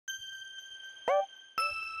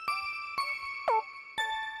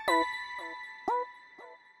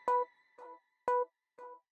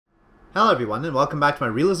Hello everyone, and welcome back to my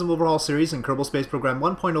Realism Overhaul series in Kerbal Space Program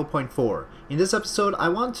 1.0.4. In this episode, I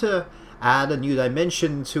want to add a new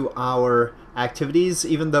dimension to our activities,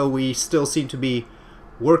 even though we still seem to be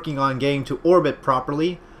working on getting to orbit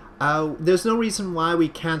properly. There's no reason why we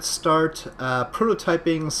can't start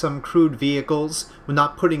prototyping some crewed vehicles. We're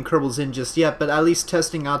not putting Kerbals in just yet, but at least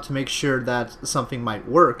testing out to make sure that something might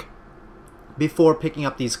work before picking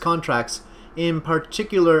up these contracts. In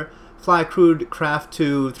particular, fly a crewed craft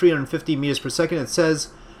to 350 meters per second. It says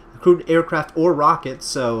crewed aircraft or rocket,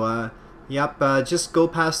 so just go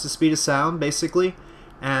past the speed of sound basically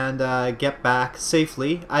and get back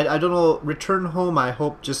safely. I don't know, return home I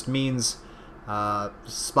hope just means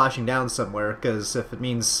splashing down somewhere, because if it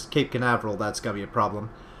means Cape Canaveral, that's gonna be a problem.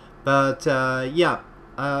 But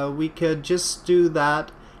we could just do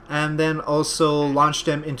that and then also launch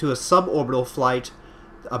them into a suborbital flight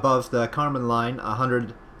above the Kármán line,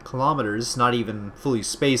 100 kilometers, not even fully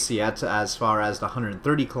spaced yet as far as the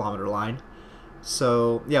 130 kilometer line.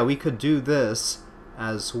 So yeah, we could do this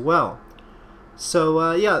as well.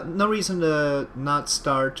 So no reason to not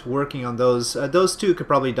start working on those. Those two could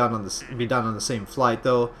probably be done on the same flight,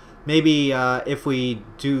 though maybe if we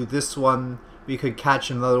do this one we could catch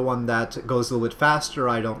another one that goes a little bit faster,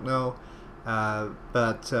 I don't know.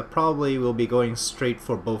 But probably we'll be going straight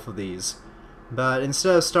for both of these. But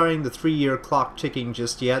instead of starting the 3-year clock ticking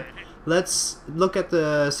just yet, let's look at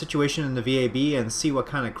the situation in the VAB and see what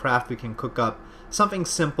kind of craft we can cook up. Something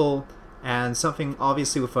simple and something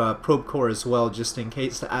obviously with a probe core as well, just in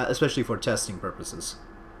case, especially for testing purposes.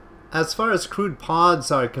 As far as crewed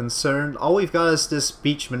pods are concerned, all we've got is this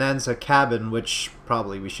Beach Bonanza cabin, which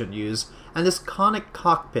probably we shouldn't use, and this conic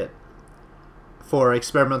cockpit for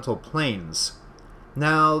experimental planes.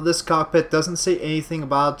 Now, this cockpit doesn't say anything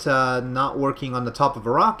about not working on the top of a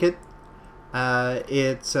rocket.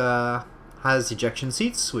 It has ejection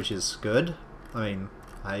seats, which is good. I've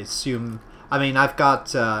got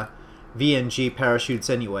VNG parachutes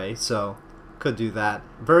anyway, so could do that.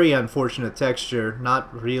 Very unfortunate texture,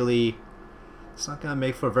 not really, it's not going to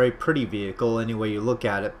make for a very pretty vehicle any way you look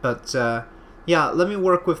at it. But yeah, let me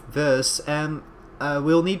work with this, and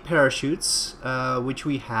we'll need parachutes, which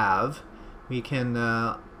we have. We can,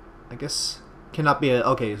 I guess, cannot be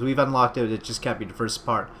okay, so we've unlocked it, it just can't be the first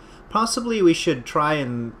part. Possibly we should try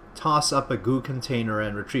and toss up a goo container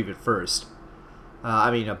and retrieve it first.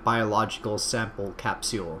 A biological sample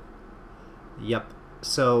capsule. Yep.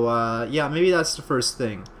 So, yeah, maybe that's the first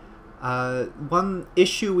thing. One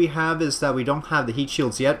issue we have is that we don't have the heat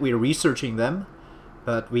shields yet. We are researching them,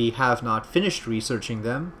 but we have not finished researching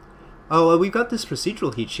them. Oh, we've got this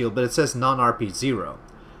procedural heat shield, but it says non-RP0.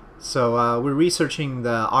 So we're researching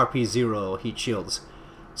the RP0 heat shields.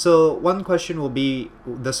 So one question will be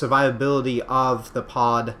the survivability of the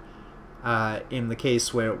pod in the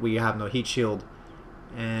case where we have no heat shield.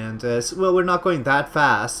 And well, we're not going that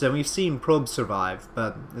fast, and we've seen probes survive,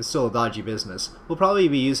 but it's still a dodgy business. We'll probably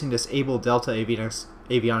be using this Able Delta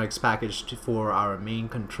avionics package for our main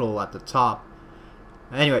control at the top.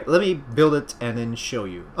 Anyway, let me build it and then show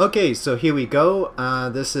you. Okay, so here we go.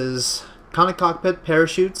 This is conic cockpit,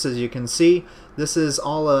 parachutes, as you can see. This is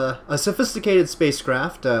all a sophisticated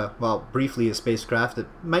spacecraft, well, briefly a spacecraft. It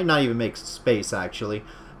might not even make space, actually.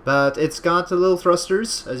 But it's got the little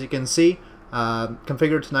thrusters, as you can see,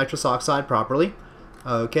 configured to nitrous oxide properly.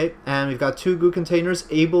 Okay, and we've got 2 goo containers,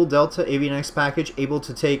 Able Delta avionics package, able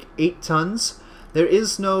to take 8 tons. There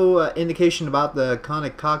is no indication about the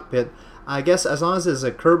conic cockpit. I guess as long as there's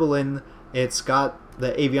a Kerbal in, it's got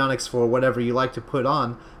the avionics for whatever you like to put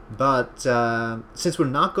on. But since we're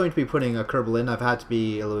not going to be putting a Kerbal in, I've had to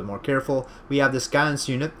be a little bit more careful. We have this guidance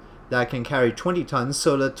unit that can carry 20 tons,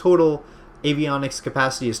 so the total avionics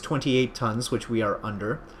capacity is 28 tons, which we are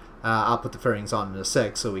under. I'll put the fairings on in a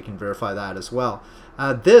sec so we can verify that as well.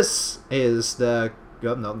 This is the...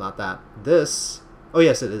 Oh, no, not that. This... Oh,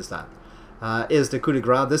 yes, it is that. Is the coup de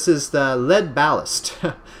grace. This is the lead ballast.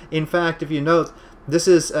 In fact, if you note, this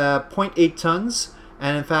is 0.8 tons.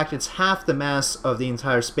 And in fact, it's half the mass of the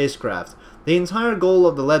entire spacecraft. The entire goal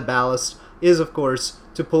of the lead ballast is, of course,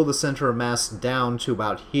 to pull the center of mass down to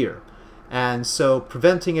about here. And so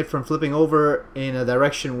preventing it from flipping over in a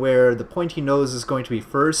direction where the pointy nose is going to be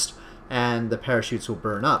first and the parachutes will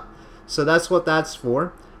burn up. So that's what that's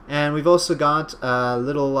for. And we've also got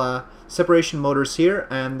little separation motors here,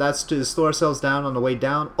 and that's to slow ourselves down on the way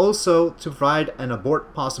down. Also to provide an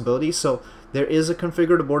abort possibility. So there is a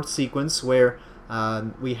configured abort sequence where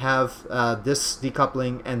we have this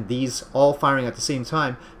decoupling and these all firing at the same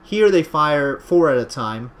time. Here they fire 4 at a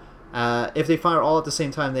time. If they fire all at the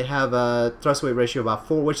same time, they have a thrust weight ratio of about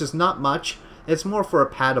 4, which is not much. It's more for a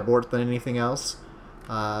pad abort than anything else.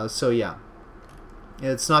 So yeah,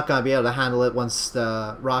 it's not going to be able to handle it once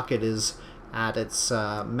the rocket is at its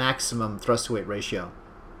maximum thrust-to-weight ratio.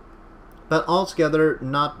 But altogether,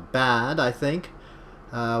 not bad, I think.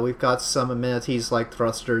 We've got some amenities like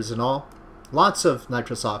thrusters and all. Lots of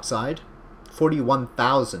nitrous oxide.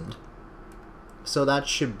 41,000. So that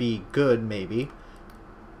should be good, maybe.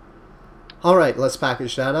 Alright, let's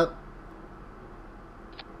package that up.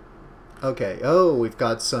 Okay, oh, we've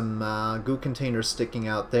got some goo containers sticking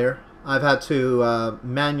out there. I've had to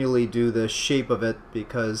manually do the shape of it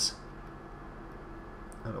because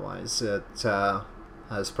otherwise it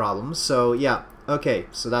has problems. So yeah, okay,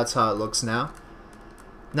 so that's how it looks now.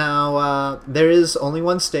 Now, there is only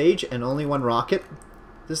one stage and only one rocket.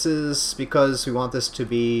 This is because we want this to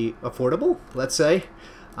be affordable, let's say.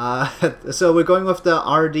 So we're going with the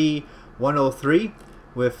RD-103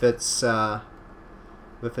 with its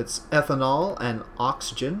ethanol and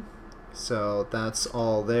oxygen. So that's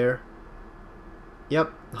all there.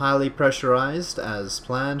 Yep, highly pressurized as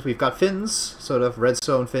planned. We've got fins, sort of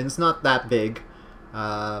redstone fins, not that big,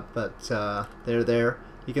 but they're there.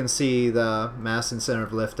 You can see the mass and center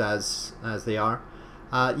of lift as they are.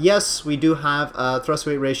 Yes, we do have a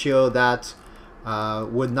thrust-weight ratio that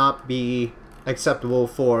would not be acceptable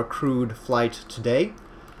for crewed flight today.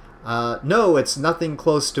 No, it's nothing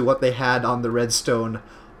close to what they had on the Redstone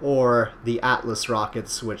or the Atlas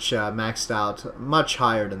rockets, which maxed out much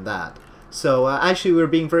higher than that. So actually we're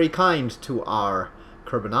being very kind to our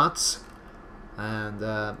Kerbonauts.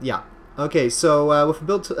 And yeah. Okay, so with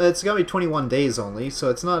build, it's going to be 21 days only, so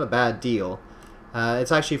it's not a bad deal.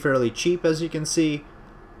 It's actually fairly cheap, as you can see.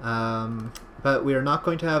 But we are not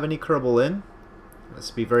going to have any Kerbal in.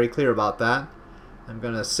 Let's be very clear about that. I'm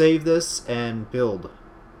going to save this and build.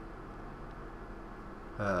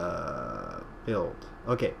 Build.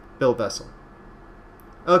 Okay, build vessel.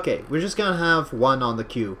 Okay, we're just going to have one on the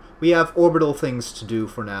queue. We have orbital things to do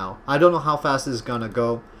for now. I don't know how fast this is going to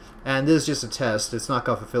go. And this is just a test. It's not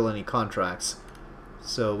going to fulfill any contracts.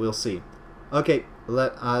 So we'll see. Okay,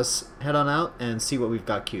 let us head on out and see what we've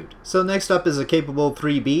got queued. So next up is a capable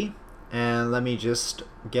 3B. And let me just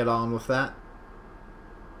get on with that.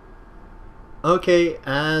 Okay,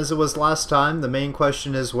 as it was last time, the main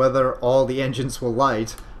question is whether all the engines will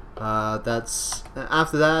light.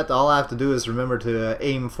 After that, all I have to do is remember to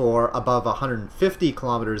aim for above 150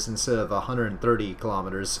 kilometers instead of 130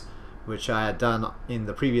 kilometers, which I had done in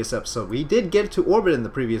the previous episode. We did get to orbit in the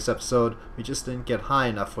previous episode, we just didn't get high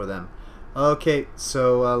enough for them. Okay,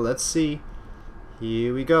 so let's see.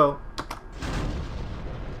 Here we go.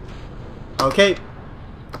 Okay.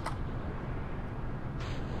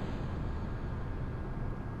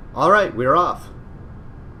 Alright, we're off.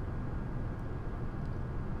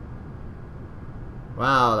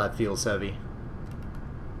 Wow, that feels heavy.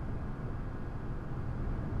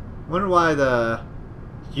 Wonder why the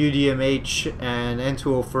UDMH and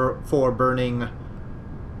N204 burning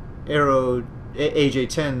Aero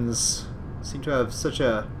AJ10s seem to have such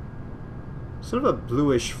a sort of a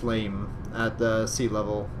bluish flame at the sea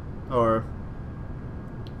level, or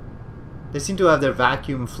they seem to have their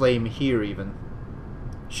vacuum flame here even.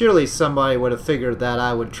 Surely somebody would have figured that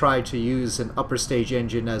I would try to use an upper stage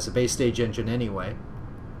engine as a base stage engine anyway.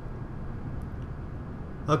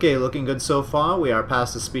 Okay, looking good so far. We are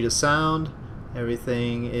past the speed of sound.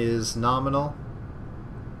 Everything is nominal.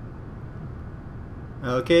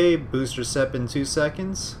 Okay, booster set in 2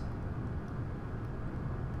 seconds.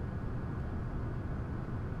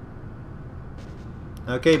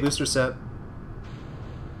 Okay, booster set.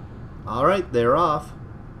 Alright, they're off.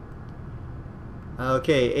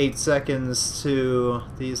 Okay, 8 seconds to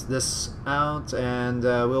this out, and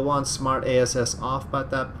we'll want Smart ASS off by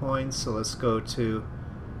that point, so let's go to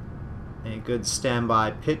a good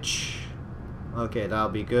standby pitch. Okay, that'll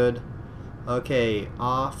be good. Okay,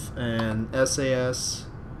 off, and SAS.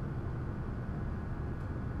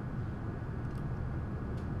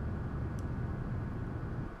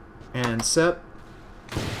 And set.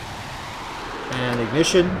 And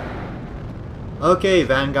ignition. Okay,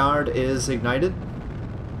 Vanguard is ignited.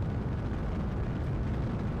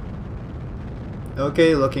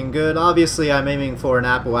 Okay, looking good. Obviously, I'm aiming for an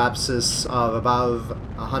apoapsis of above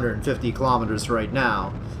 150 kilometers right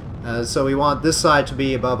now. So we want this side to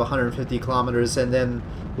be above 150 kilometers, and then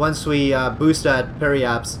once we boost at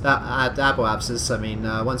apoapsis, I mean,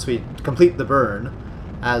 once we complete the burn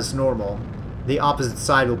as normal, the opposite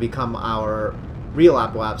side will become our real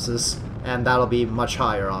apoapsis, and that'll be much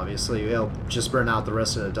higher, obviously. It'll just burn out the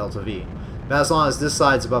rest of the delta V. But as long as this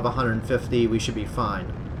side's above 150, we should be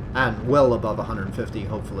fine. And well above 150,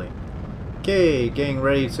 hopefully. Okay, getting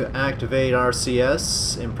ready to activate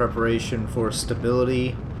RCS in preparation for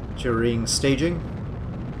stability during staging.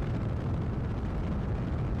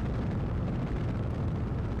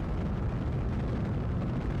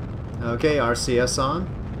 Okay, RCS on.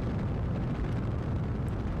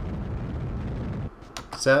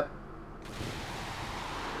 Set.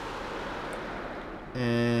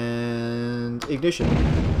 And ignition.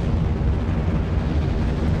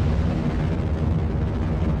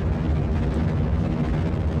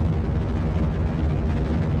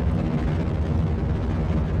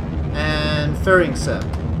 And fairing set.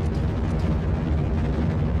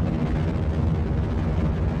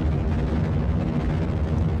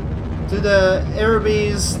 Do the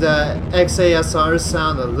Airbys, the XASRs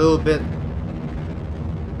sound a little bit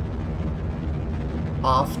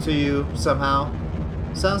off to you somehow?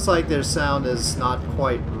 Sounds like their sound is not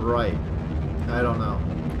quite right. I don't know.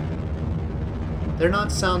 They're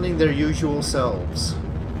not sounding their usual selves.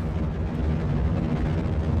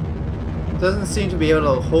 Doesn't seem to be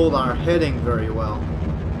able to hold our heading very well.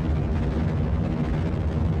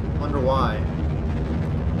 Wonder why.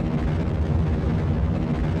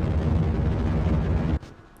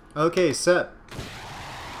 Okay, set.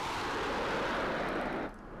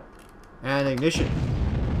 And ignition.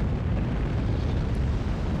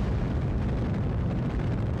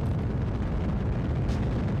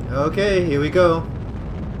 Okay, here we go.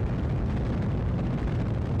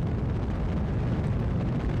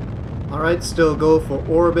 Alright, still go for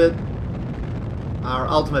orbit. Our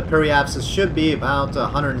ultimate periapsis should be about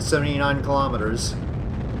 179 kilometers.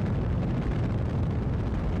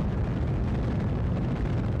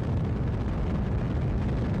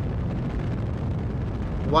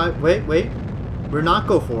 Why? Wait. We're not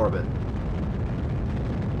go for orbit.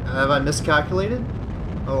 Have I miscalculated?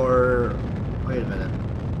 Or... wait a minute.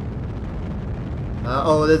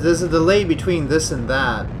 Oh, there's a delay between this and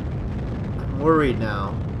that. I'm worried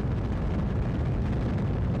now.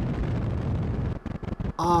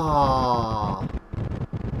 Ah.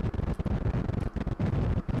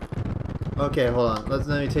 Okay, hold on. Let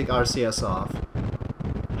me take RCS off.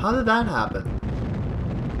 How did that happen?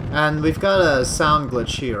 And we've got a sound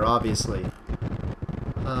glitch here, obviously.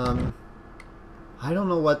 I don't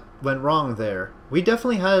know what went wrong there. We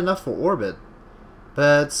definitely had enough for orbit,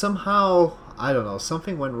 but somehow, I don't know,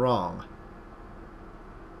 something went wrong.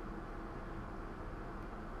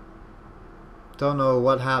 Don't know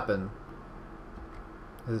what happened.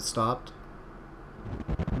 Is it stopped?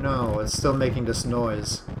 No, it's still making this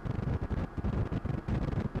noise.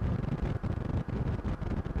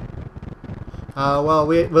 Well,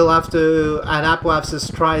 we'll have to, at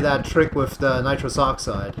apoapsis, try that trick with the nitrous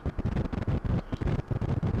oxide.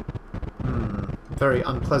 Very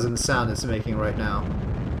unpleasant sound it's making right now.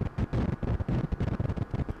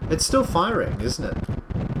 It's still firing, isn't it?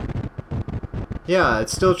 Yeah,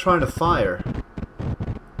 it's still trying to fire.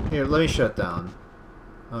 Here, let me shut down.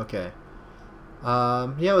 Okay.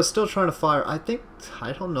 Yeah, it's still trying to fire. I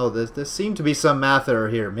don't know, there seemed to be some math error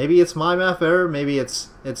here. Maybe it's my math error, maybe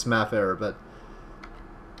it's math error, but...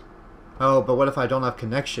 oh, but what if I don't have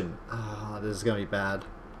connection? Ah, this is gonna be bad.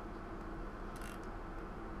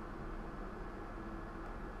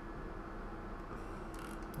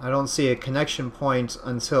 I don't see a connection point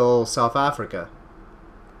until South Africa.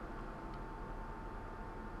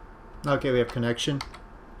 Okay, we have connection.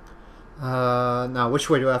 Now, which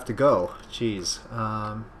way do I have to go? Jeez.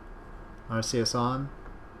 RCS on?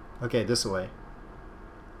 Okay, this way.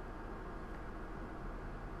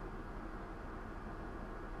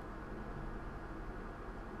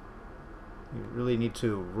 You really need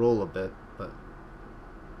to roll a bit, but...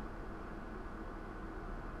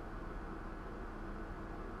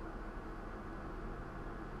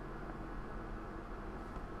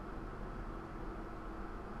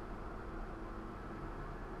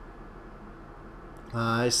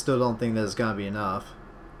 I still don't think there's gonna be enough.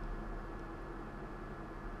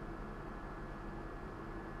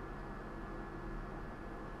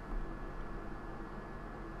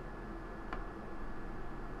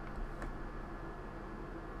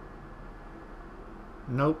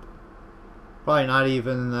 Nope. Probably not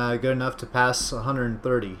even good enough to pass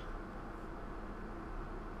 130.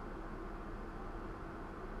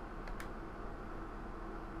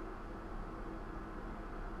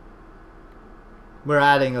 We're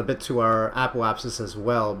adding a bit to our apoapsis as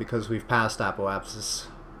well because we've passed apoapsis.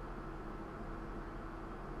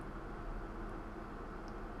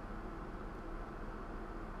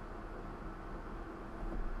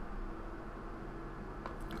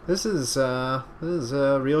 This is a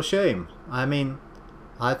real shame. I mean,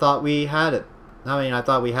 I thought we had it. I mean, I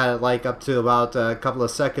thought we had it like up to about a couple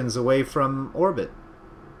of seconds away from orbit.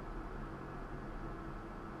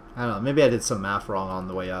 I don't know, maybe I did some math wrong on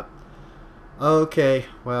the way up. Okay,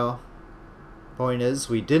 well, point is,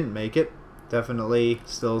 we didn't make it. Definitely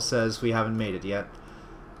still says we haven't made it yet.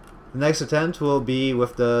 The next attempt will be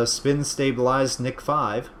with the spin-stabilized Nik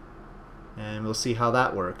V, and we'll see how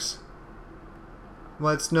that works.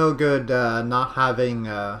 Well, it's no good not having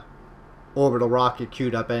orbital rocket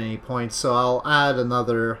queued up at any point, so I'll add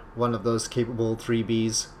another one of those capable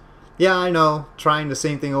 3Bs. Yeah, I know, trying the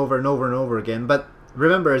same thing over and over and over again, but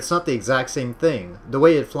remember, it's not the exact same thing. The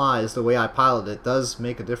way it flies, the way I pilot it, does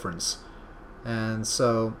make a difference. And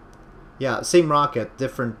so, yeah, same rocket,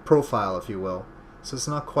 different profile, if you will. So it's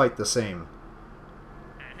not quite the same.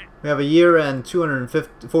 We have a year and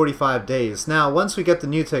 245 days. Now, once we get the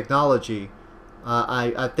new technology,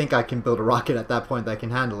 I think I can build a rocket at that point that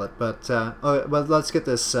can handle it. But well, let's get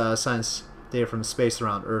this science data from space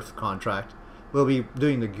around Earth contract. We'll be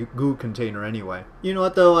doing the goo container anyway. You know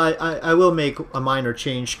what though, I will make a minor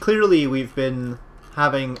change. Clearly we've been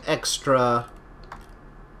having extra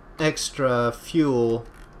fuel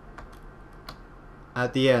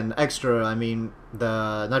at the end. Extra, I mean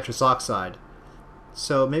the nitrous oxide.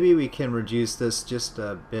 So maybe we can reduce this just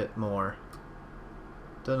a bit more.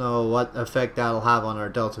 Don't know what effect that'll have on our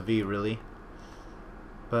delta V really.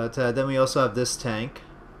 But then we also have this tank.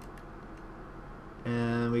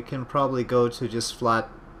 And we can probably go to just flat,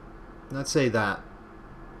 let's say that.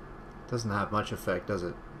 Doesn't have much effect, does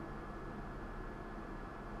it?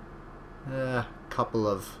 Couple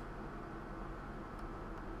of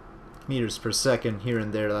meters per second here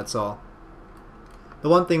and there, that's all. The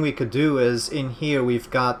one thing we could do is, in here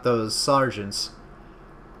we've got those sergeants.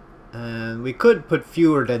 And we could put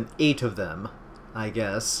fewer than 8 of them, I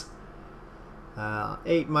guess.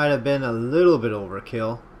 8 might have been a little bit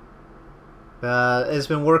overkill. It's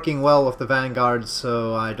been working well with the Vanguard,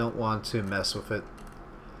 so I don't want to mess with it.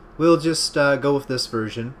 We'll just go with this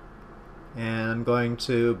version, and I'm going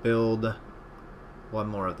to build one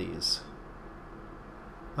more of these.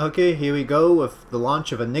 Okay, here we go with the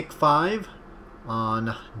launch of a Nik V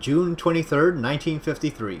on June 23rd,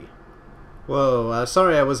 1953. Whoa,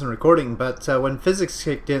 sorry I wasn't recording, but when physics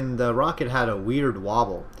kicked in, the rocket had a weird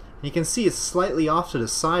wobble. And you can see it's slightly off to the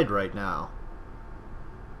side right now.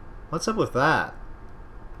 What's up with that?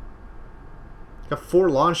 Got 4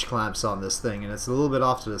 launch clamps on this thing and it's a little bit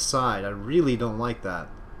off to the side. I really don't like that.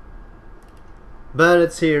 But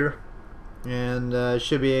it's here and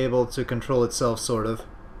should be able to control itself sort of,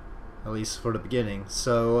 at least for the beginning.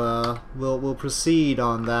 So we'll proceed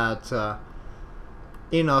on that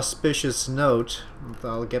inauspicious note.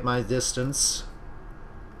 I'll get my distance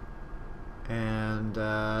and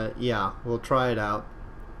yeah, we'll try it out.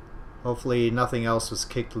 Hopefully nothing else was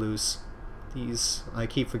kicked loose. These, I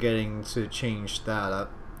keep forgetting to change that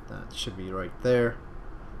up. That should be right there.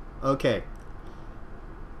 Okay.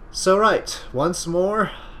 So right, once more,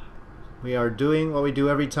 we are doing what we do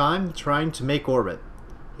every time, trying to make orbit.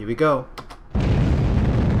 Here we go.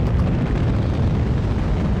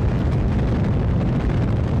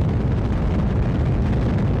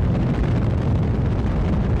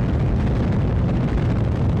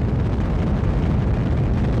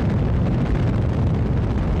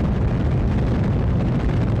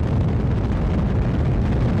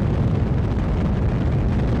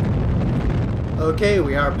 Okay,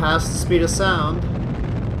 we are past the speed of sound.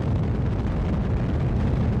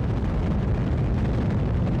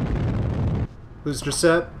 Booster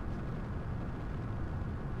set.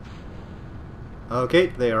 Okay,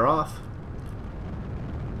 they are off.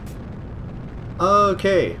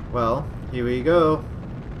 Okay, well, here we go.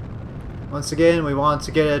 Once again, we want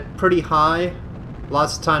to get it pretty high.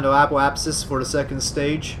 Lots of time to apoapsis for the second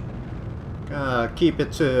stage. Keep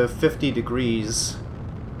it to 50 degrees.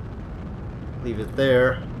 Leave it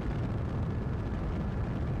there.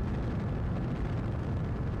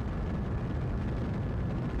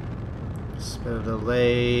 Just a bit of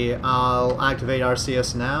delay. I'll activate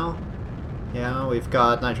RCS now. Yeah, we've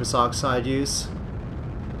got nitrous oxide use.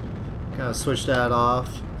 Gotta switch that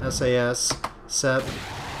off. SAS, SEP,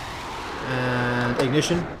 and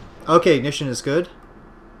ignition. Okay, ignition is good.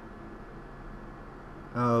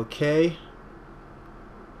 Okay.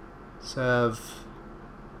 Let's have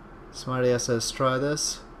Smarty SS try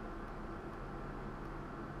this.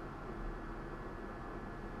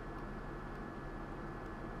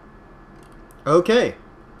 Okay,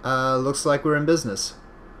 looks like we're in business.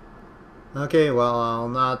 Okay, well, I'll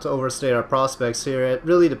not overstate our prospects here. It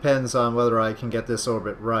really depends on whether I can get this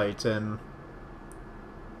orbit right, and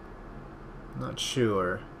I'm not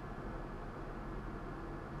sure.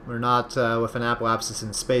 We're not with an apoapsis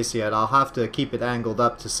in space yet. I'll have to keep it angled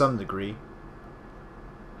up to some degree.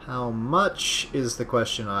 How much is the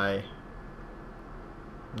question I'm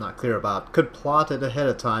not clear about. Could plot it ahead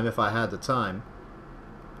of time if I had the time.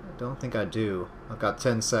 I don't think I do. I've got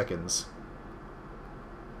 10 seconds.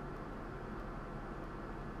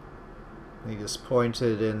 They just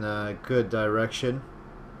pointed in a good direction.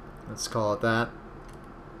 Let's call it that.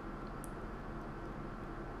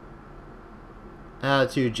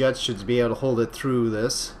 Attitude jets should be able to hold it through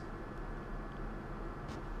this.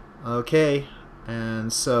 Okay,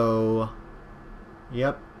 and so,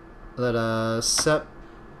 yep, let us set.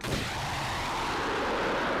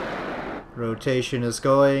 Rotation is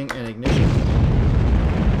going, and ignition.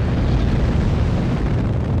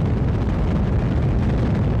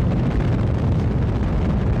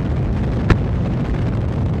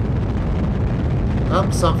 Oh,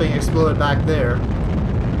 something exploded back there.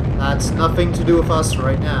 That's nothing to do with us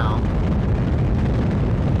right now.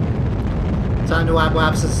 Time to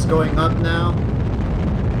apoapsis is going up now.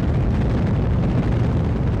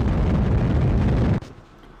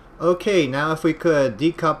 Okay, now if we could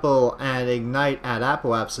decouple and ignite at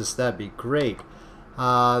apoapsis, that'd be great.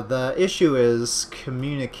 The issue is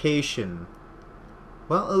communication.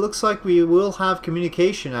 Well, it looks like we will have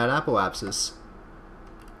communication at apoapsis.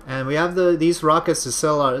 And we have these rockets to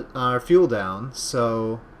sell our fuel down,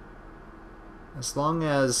 so as long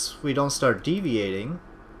as we don't start deviating,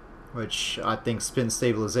 which I think spin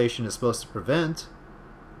stabilization is supposed to prevent,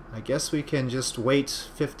 I guess we can just wait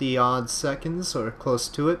 50 odd seconds or close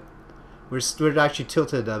to it. We're actually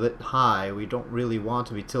tilted a bit high. We don't really want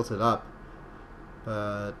to be tilted up,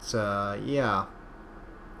 but yeah,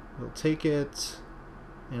 we'll take it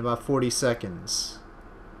in about 40 seconds.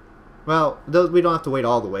 Well, we don't have to wait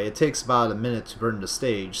all the way. It takes about a minute to burn the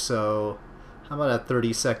stage, so how about at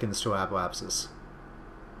 30 seconds to apoapsis?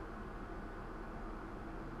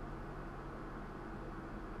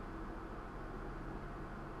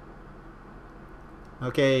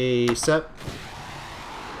 Okay, set.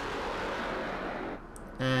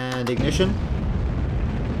 And ignition.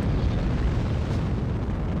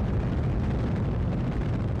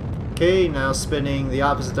 Okay, now spinning the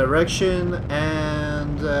opposite direction,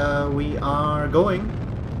 and we are going.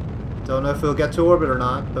 Don't know if we'll get to orbit or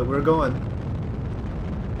not, but we're going.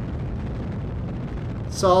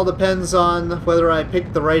 This all depends on whether I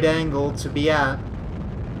picked the right angle to be at.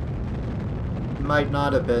 Might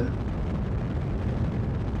not have been.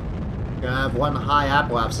 Gonna have one high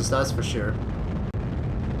apoapsis, that's for sure.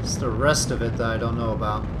 It's the rest of it that I don't know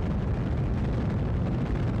about.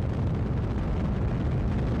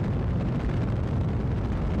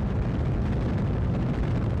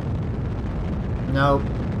 Nope.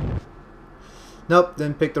 Nope,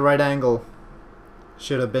 didn't pick the right angle.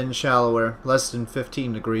 Should have been shallower. Less than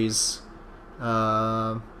 15 degrees.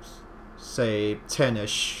 Say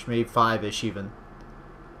 10-ish, maybe 5-ish even.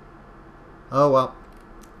 Oh well.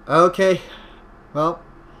 Okay. Well,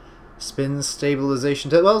 spin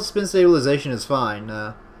stabilization. Well, spin stabilization is fine.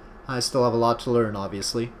 I still have a lot to learn,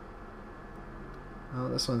 obviously. Oh,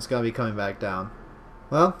 this one's gotta be coming back down.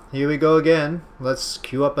 Well, here we go again. Let's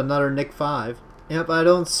queue up another Nik V. Yep, I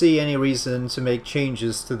don't see any reason to make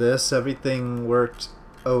changes to this. Everything worked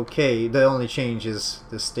okay. The only change is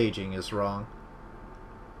the staging is wrong.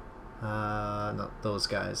 Not those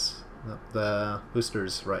guys. No, the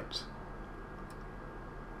boosters, right.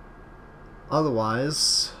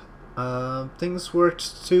 Otherwise, things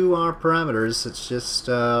worked to our parameters. It's just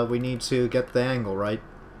we need to get the angle right.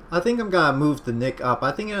 I think I'm gonna move the Nik up.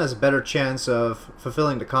 I think it has a better chance of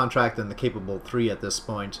fulfilling the contract than the Capable 3 at this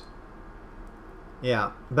point.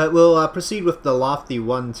 Yeah, but we'll proceed with the Lofty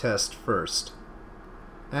 1 test first.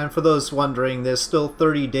 And for those wondering, there's still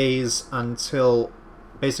 30 days until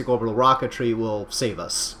basic orbital rocketry will save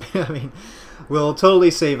us. I mean, will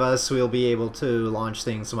totally save us. We'll be able to launch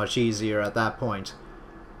things much easier at that point.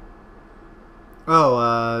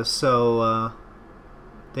 Oh, so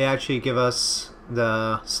they actually give us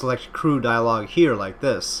the select crew dialogue here like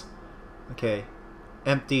this. Okay,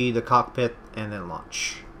 empty the cockpit and then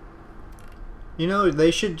launch. You know,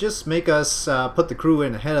 they should just make us put the crew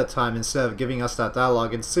in ahead of time instead of giving us that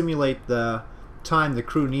dialogue and simulate the time the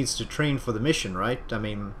crew needs to train for the mission, right? I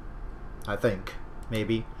mean, I think,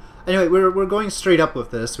 maybe. Anyway, we're going straight up with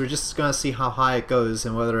this. We're just gonna see how high it goes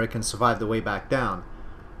and whether it can survive the way back down.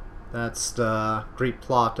 That's the great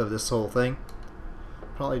plot of this whole thing.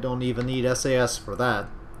 Probably don't even need SAS for that.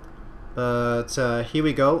 But here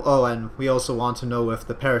we go. Oh, and we also want to know if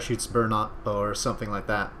the parachutes burn up or something like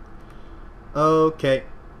that. Okay.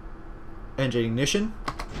 Engine ignition.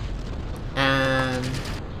 And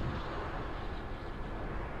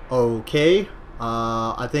Okay.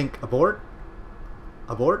 I think abort.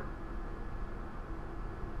 Abort.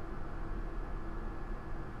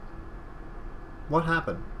 What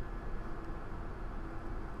happened?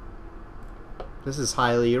 This is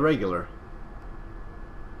highly irregular.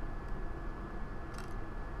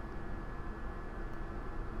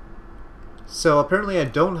 So apparently I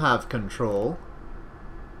don't have control.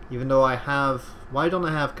 Even though I have... Why don't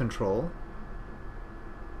I have control?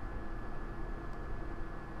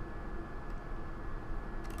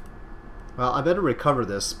 Well, I better recover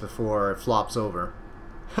this before it flops over.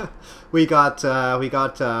 we got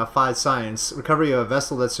 5 science. Recovery of a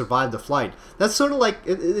vessel that survived the flight. That's sort of like...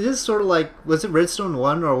 It is sort of like... Was it Redstone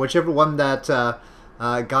 1 or whichever one that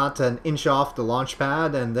got an inch off the launch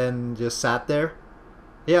pad and then just sat there?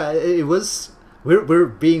 Yeah, it was... We're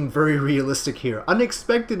being very realistic here.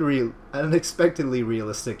 Unexpectedly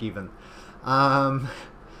realistic, even.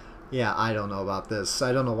 Yeah, I don't know about this.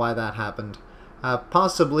 I don't know why that happened.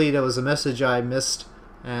 Possibly there was a message I missed,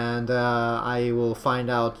 and I will find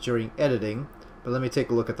out during editing. But let me take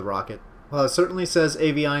a look at the rocket. Well, it certainly says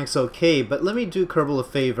avionics okay, but let me do Kerbal a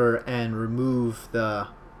favor and remove the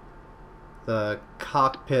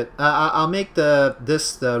cockpit. I'll make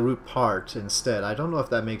the root part instead. I don't know if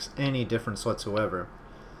that makes any difference whatsoever.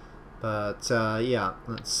 But yeah,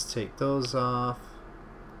 let's take those off.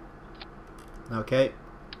 Okay.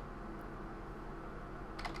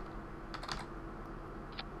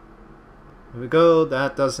 Here we go.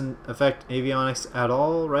 That doesn't affect avionics at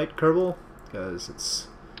all, right, Kerbal? Because it's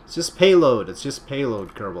just payload. It's just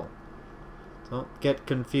payload, Kerbal. Don't get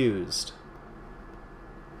confused.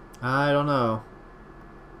 I don't know.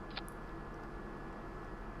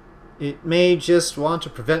 It may just want to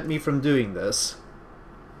prevent me from doing this.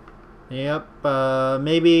 Yep,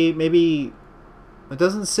 maybe it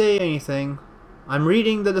doesn't say anything. I'm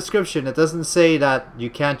reading the description. It doesn't say that you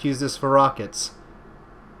can't use this for rockets.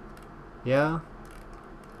 Yeah?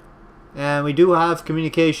 And we do have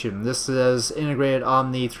communication. This is integrated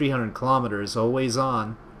Omni 300 kilometers, always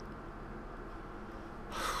on.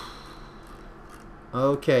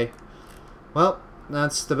 Okay. Well,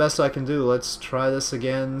 that's the best I can do. Let's try this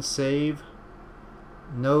again. Save.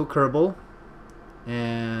 No Kerbal.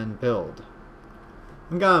 And build.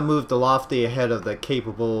 I'm gonna move the Lofty ahead of the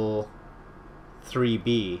capable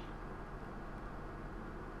 3B.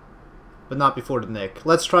 But not before the Nik.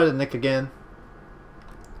 Let's try the Nik again.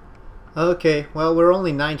 Okay, well, we're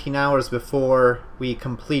only 19 hours before we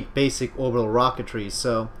complete basic orbital rocketry,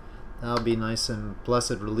 so that'll be nice and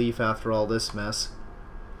blessed relief after all this mess.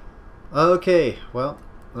 Okay, well,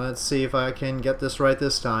 let's see if I can get this right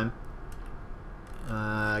this time.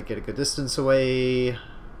 Get a good distance away.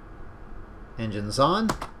 Engines on.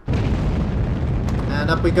 And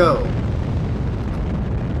up we go.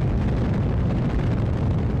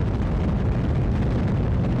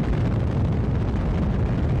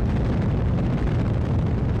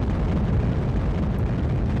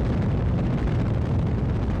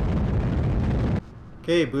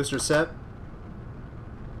 Okay, booster set.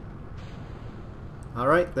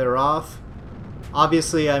 Alright, they're off.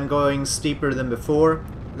 Obviously I'm going steeper than before.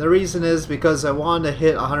 The reason is because I wanted to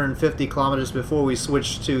hit 150 kilometers before we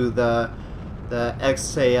switch to the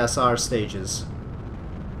XASR stages.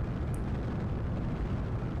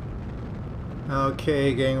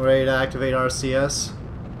 Okay, getting ready to activate RCS.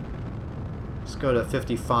 Let's go to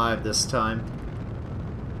 55 this time.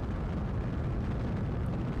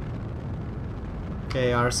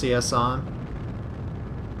 Okay, RCS on.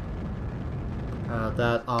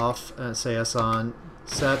 That off, SAS on,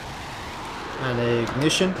 set, and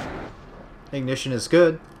ignition. Ignition is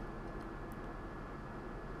good.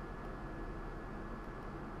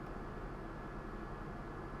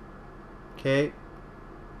 Okay.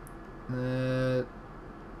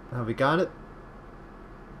 Have we got it?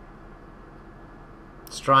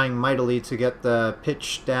 It's trying mightily to get the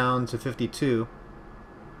pitch down to 52.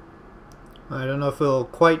 I don't know if we'll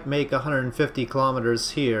quite make 150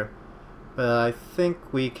 kilometers here, but I think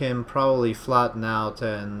we can probably flatten out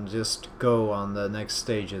and just go on the next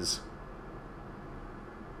stages.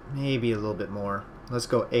 Maybe a little bit more. Let's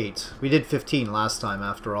go 8. We did 15 last time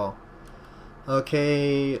after all.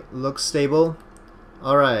 Okay, looks stable.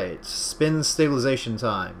 Alright, spin stabilization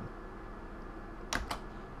time.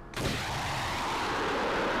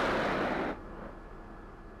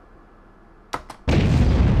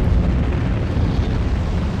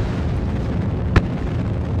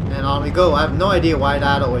 And on we go. I have no idea why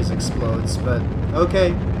that always explodes, but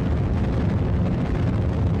okay.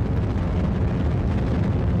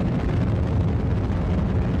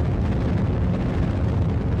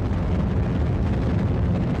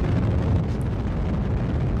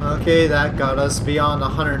 Okay, that got us beyond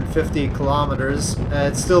 150 kilometers.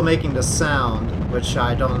 It's still making the sound, which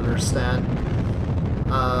I don't understand.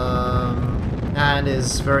 And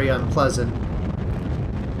is very unpleasant.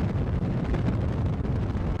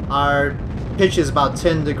 Our pitch is about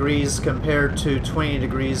 10 degrees compared to 20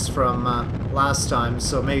 degrees from last time,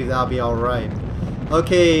 so maybe that'll be alright.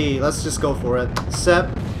 Okay, let's just go for it.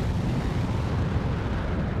 Set.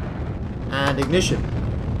 And ignition.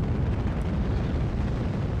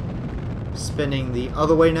 Spinning the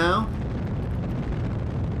other way now.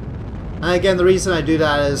 And again, the reason I do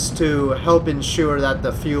that is to help ensure that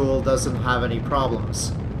the fuel doesn't have any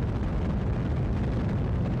problems.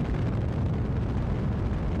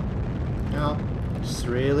 Well, it's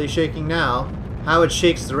really shaking now. How it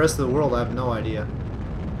shakes the rest of the world, I have no idea.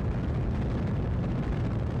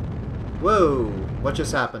 Whoa, what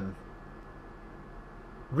just happened?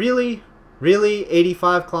 Really? Really?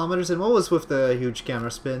 85 kilometers? And what was with the huge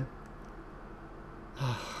camera spin?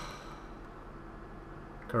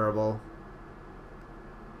 Kerbal.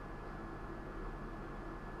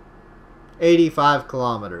 85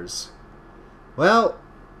 kilometers. Well,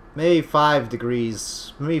 maybe 5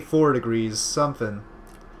 degrees, maybe 4 degrees, something.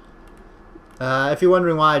 If you're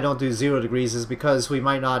wondering why I don't do 0 degrees, is because we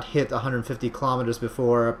might not hit 150 kilometers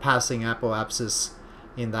before passing apoapsis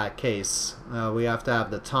in that case. We have to have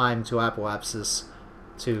the time to apoapsis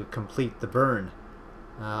to complete the burn.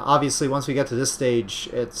 Obviously, once we get to this stage,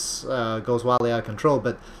 it goes wildly out of control,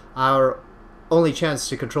 but our only chance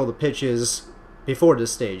to control the pitch is before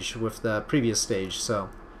this stage, with the previous stage, so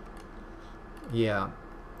yeah.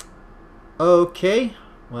 Okay,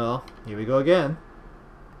 well, here we go again.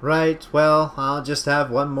 Right, well, I'll just have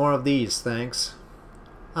one more of these, thanks.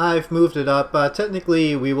 I've moved it up.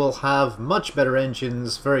 Technically, we will have much better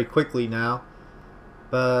engines very quickly now.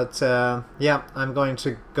 But, yeah, I'm going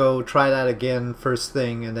to go try that again first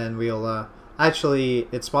thing, and then we'll, actually,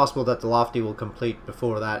 it's possible that the Lofty will complete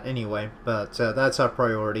before that anyway, but that's our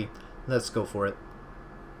priority. Let's go for it.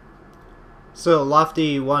 So,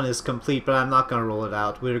 Lofty 1 is complete, but I'm not going to roll it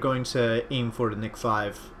out. We're going to aim for the Nik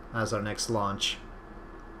V as our next launch.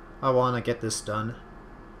 I want to get this done.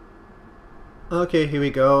 Okay, here we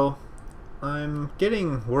go. I'm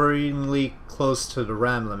getting worryingly close to the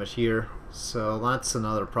RAM limit here, so that's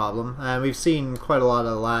another problem. And we've seen quite a lot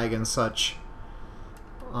of lag and such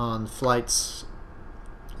on flights.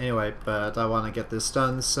 Anyway, but I want to get this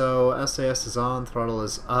done, so SAS is on, throttle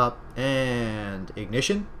is up, and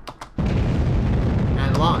ignition.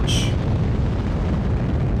 And launch.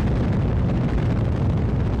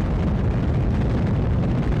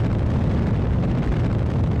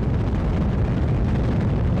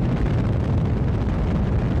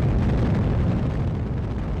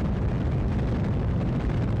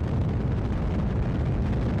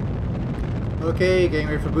 Okay, getting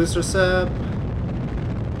ready for booster sep.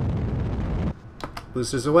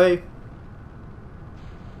 Boosters away.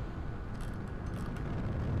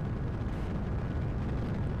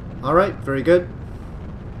 Alright, very good.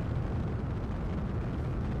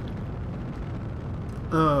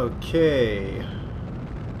 Okay.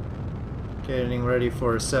 Getting ready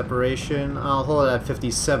for separation. I'll hold it at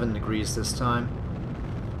 57 degrees this time.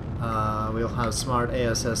 We'll have smart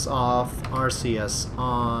ASS off, RCS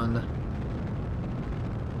on,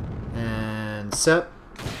 and set.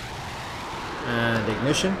 And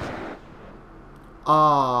ignition.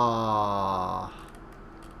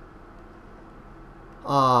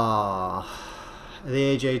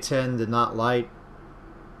 The AJ-10 did not light.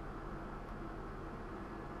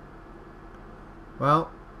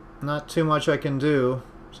 Well, not too much I can do.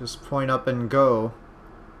 Just point up and go.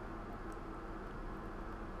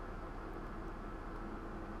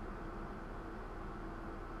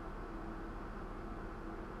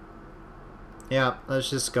 Yeah, let's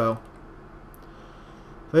just go.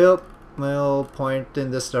 We'll point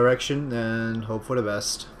in this direction and hope for the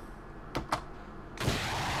best.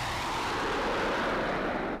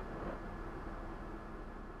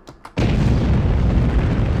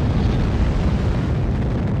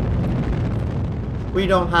 We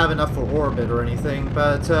don't have enough for orbit or anything,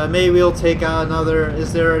 but maybe we'll take out another...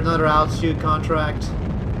 Is there another altitude contract?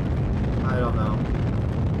 I don't know.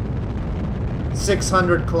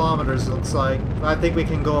 600 kilometers looks like. I think we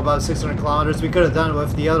can go about 600 kilometers. We could have done it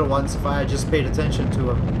with the other ones if I had just paid attention to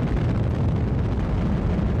them.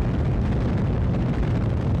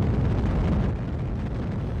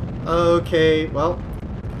 Okay, well,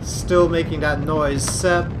 still making that noise.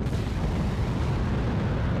 Set.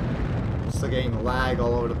 Still getting lag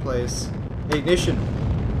all over the place. Ignition.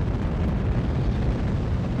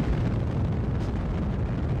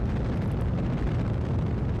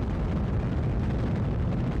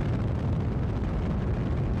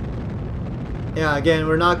 Yeah, again,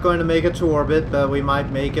 we're not going to make it to orbit, but we might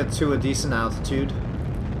make it to a decent altitude.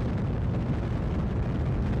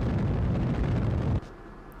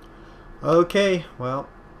 Okay, well,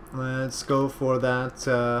 let's go for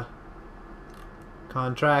that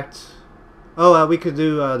contract. Oh, we could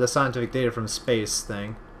do the scientific data from space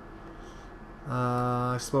thing.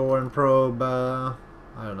 Explore and probe, I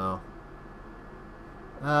don't know.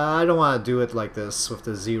 I don't want to do it like this with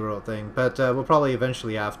the 0 thing, but we'll probably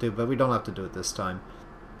eventually have to, but we don't have to do it this time.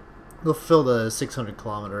 We'll fill the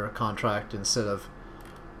 600-kilometer contract instead of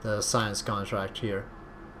the science contract here.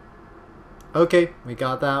 Okay, we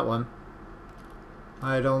got that one.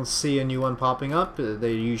 I don't see a new one popping up.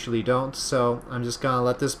 They usually don't, so I'm just gonna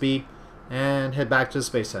let this be and head back to the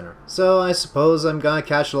Space Center. So I suppose I'm gonna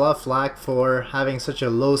catch a lot of flack for having such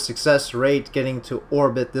a low success rate getting to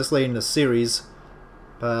orbit this late in the series,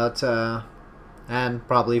 but and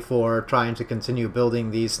probably for trying to continue building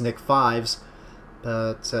these Nik Vs,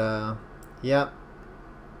 but yeah,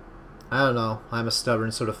 I don't know, I'm a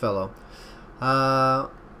stubborn sort of fellow.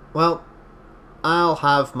 Well, I'll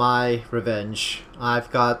have my revenge. I've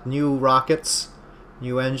got new rockets,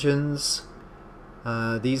 new engines,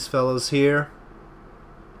 these fellows here.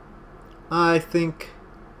 I think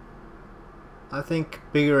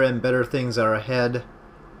bigger and better things are ahead.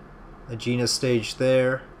 A Genus stage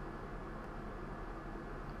there.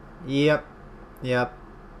 Yep.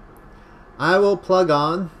 I will plug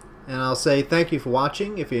on, and I'll say thank you for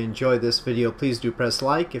watching. If you enjoyed this video, please do press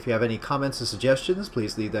like. If you have any comments or suggestions,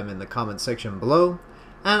 please leave them in the comment section below,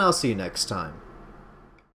 and I'll see you next time.